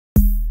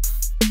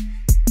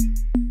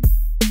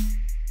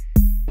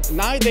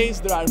Nowadays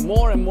there are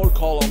more and more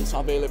columns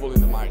available in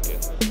the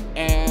market,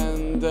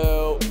 and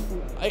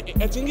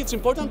I think it's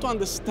important to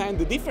understand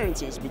the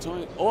differences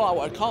between all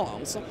our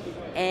columns,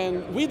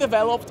 and we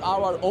developed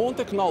our own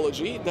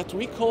technology that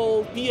we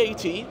call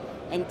PAT,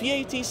 and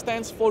PAT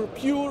stands for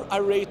Pure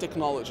Array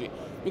Technology,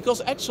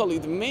 because actually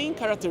the main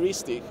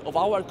characteristic of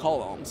our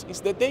columns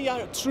is that they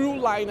are true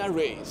line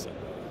arrays.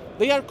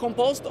 They are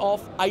composed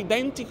of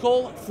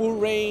identical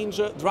full-range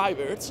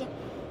drivers,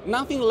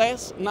 nothing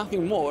less,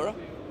 nothing more.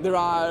 There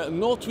are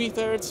no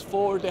tweeters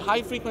for the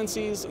high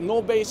frequencies,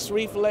 no bass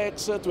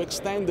reflex to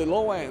extend the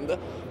low end,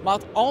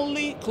 but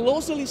only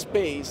closely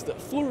spaced,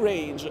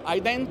 full-range,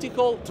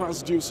 identical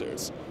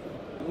transducers.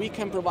 We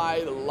can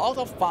provide a lot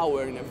of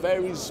power in a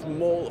very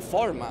small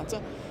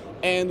format,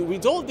 and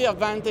with all the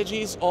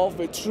advantages of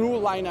a true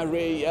line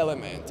array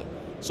element.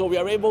 So we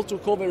are able to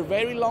cover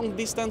very long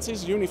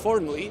distances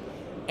uniformly,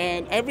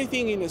 and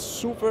everything in a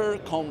super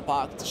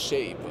compact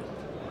shape.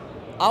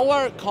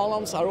 Our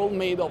columns are all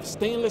made of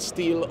stainless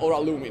steel or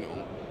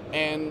aluminum,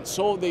 and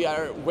so they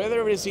are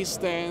weather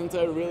resistant,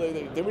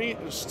 really very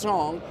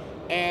strong,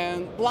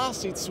 and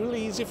plus it's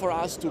really easy for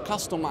us to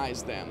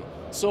customize them.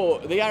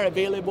 So they are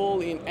available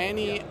in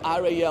any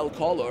RAL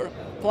color,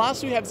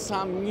 plus we have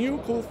some new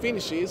cool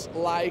finishes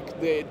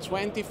like the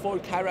 24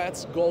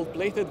 carats gold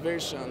plated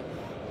version,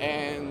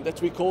 and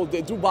that we call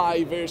the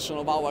Dubai version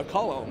of our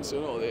columns.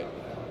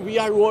 We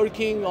are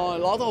working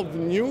on a lot of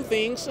new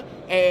things.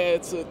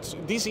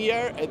 This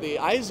year at the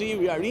IZ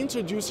we are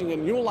introducing a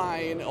new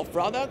line of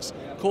products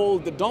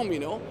called the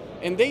Domino,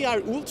 and they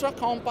are ultra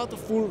compact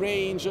full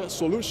range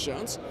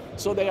solutions.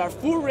 So they are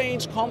full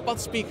range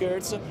compact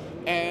speakers,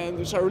 and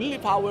which are really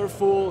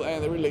powerful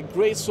and a really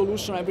great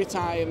solution every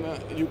time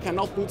you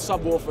cannot put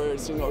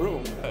subwoofers in your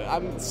room.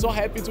 I'm so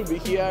happy to be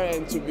here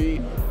and to be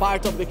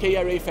part of the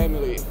KRA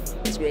family.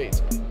 It's great.